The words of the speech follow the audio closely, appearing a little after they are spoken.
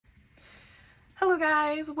Hello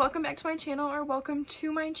guys, welcome back to my channel, or welcome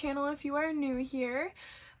to my channel if you are new here.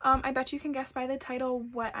 I bet you can guess by the title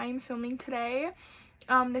what I'm filming today.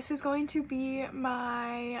 This is going to be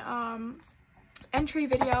my entry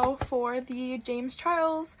video for the James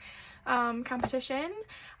Charles competition.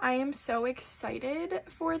 I am so excited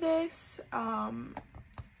for this.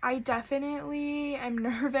 I definitely am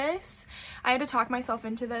nervous. I had to talk myself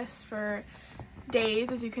into this for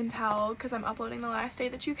days, as you can tell, because I'm uploading the last day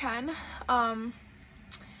that you can.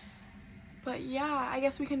 But yeah, I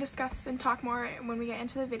guess we can discuss and talk more when we get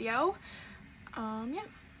into the video. Yeah.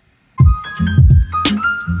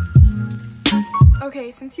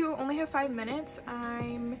 Okay, since you only have 5 minutes,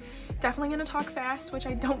 I'm definitely gonna talk fast, which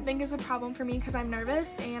I don't think is a problem for me because I'm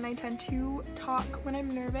nervous and I tend to talk when I'm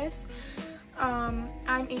nervous. I'm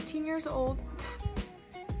 18 years old.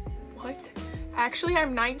 What? Actually,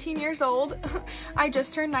 I'm 19 years old. I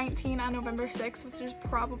just turned 19 on November 6th, which is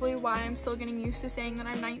probably why I'm still getting used to saying that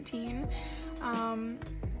I'm 19.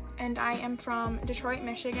 And I am from Detroit,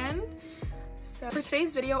 Michigan. So for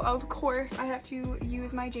today's video, of course, I have to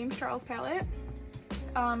use my James Charles palette.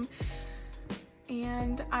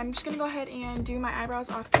 And I'm just gonna go ahead and do my eyebrows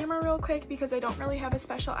off camera real quick because I don't really have a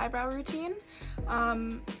special eyebrow routine.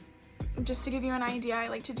 Just to give you an idea, I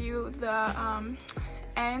like to do the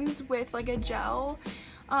ends with like a gel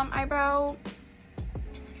eyebrow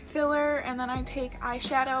filler, and then I take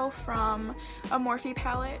eyeshadow from a Morphe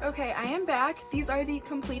palette. Okay, I am back. These are the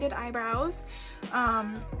completed eyebrows.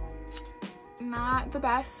 Not the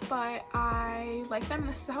best, but I like them.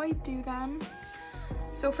 This is how I do them.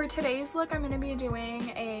 So for today's look, I'm going to be doing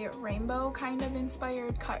a rainbow kind of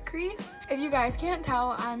inspired cut crease. If you guys can't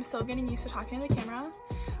tell, I'm still getting used to talking to the camera.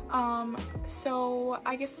 So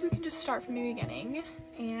I guess we can just start from the beginning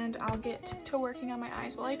and I'll get to working on my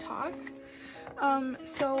eyes while I talk.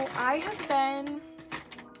 So I have been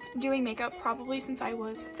doing makeup probably since I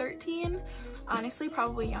was 13. Honestly,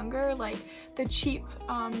 probably younger. Like the cheap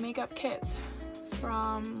makeup kits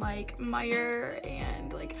from like Meyer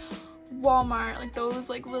and like Walmart, like those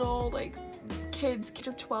like little like kids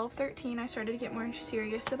of 12, 13, I started to get more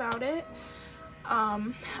serious about it.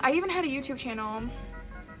 I even had a YouTube channel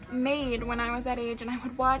made when I was that age, and I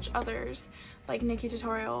would watch others like Nikki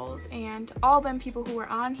tutorials and all them people who were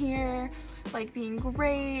on here like being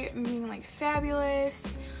great, being like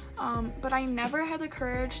fabulous, but I never had the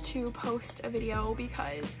courage to post a video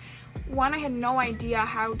because one, I had no idea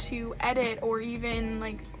how to edit or even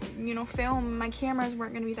like, you know, film. My cameras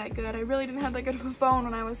weren't gonna be that good. I really didn't have that good of a phone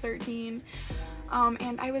when I was 13.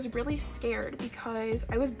 And I was really scared because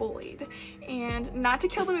I was bullied, and not to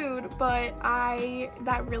kill the mood, but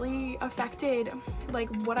that really affected like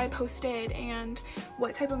what I posted and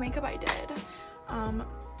what type of makeup I did.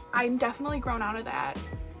 I'm definitely grown out of that.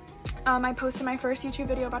 I posted my first YouTube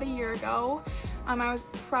video about a year ago. I was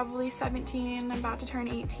probably 17, I'm about to turn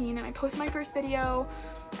 18, and I posted my first video.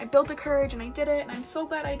 I built the courage and I did it, and I'm so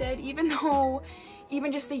glad I did, even though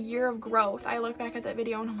even just a year of growth, I look back at that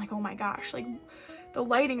video and I'm like, oh my gosh, like the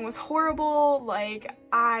lighting was horrible, like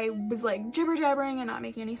I was like jibber jabbering and not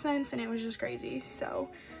making any sense, and it was just crazy. So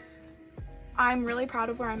I'm really proud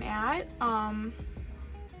of where I'm at, and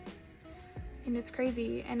it's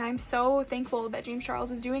crazy, and I'm so thankful that James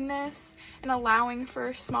Charles is doing this and allowing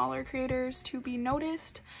for smaller creators to be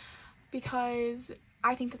noticed, because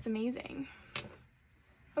I think that's amazing.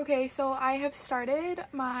 Okay, so I have started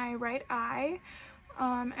my right eye.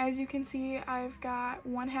 As you can see, I've got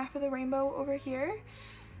one half of the rainbow over here.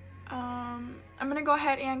 I'm gonna go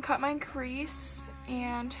ahead and cut my crease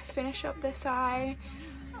and finish up this eye,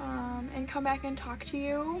 and come back and talk to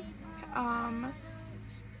you,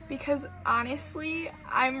 because honestly,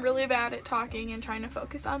 I'm really bad at talking and trying to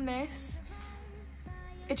focus on this.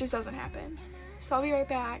 It just doesn't happen. So I'll be right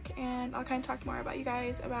back, and I'll kind of talk more about you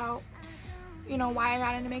guys, about, you know, why I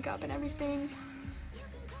got into makeup and everything.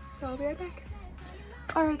 So I'll be right back.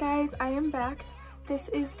 Alright guys, I am back. This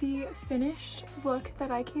is the finished look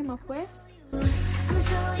that I came up with.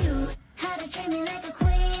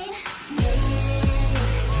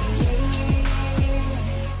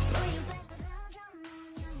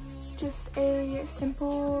 Just a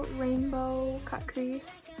simple rainbow cut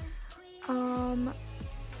crease.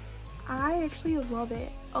 I actually love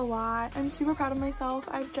it a lot. I'm super proud of myself.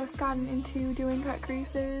 I've just gotten into doing cut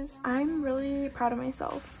creases. I'm really proud of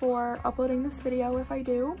myself for uploading this video if I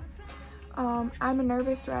do. I'm a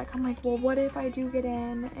nervous wreck. I'm like, well, what if I do get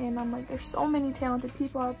in? And I'm like, there's so many talented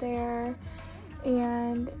people out there,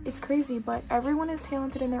 and it's crazy, but everyone is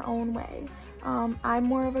talented in their own way. I'm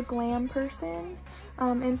more of a glam person,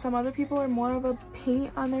 and some other people are more of a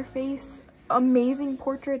paint on their face, amazing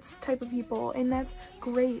portraits type of people, and that's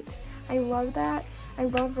great. I love that. I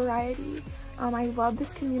love variety. I love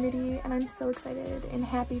this community, and I'm so excited and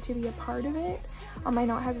happy to be a part of it. I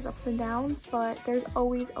know it has its ups and downs, but there's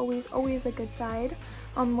always a good side,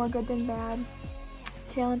 more good than bad.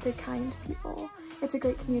 Talented, kind people. It's a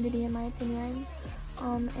great community in my opinion,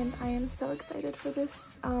 and I am so excited for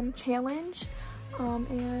this challenge.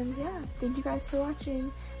 And yeah, thank you guys for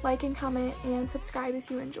watching. Like and comment and subscribe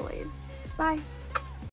if you enjoyed. Bye!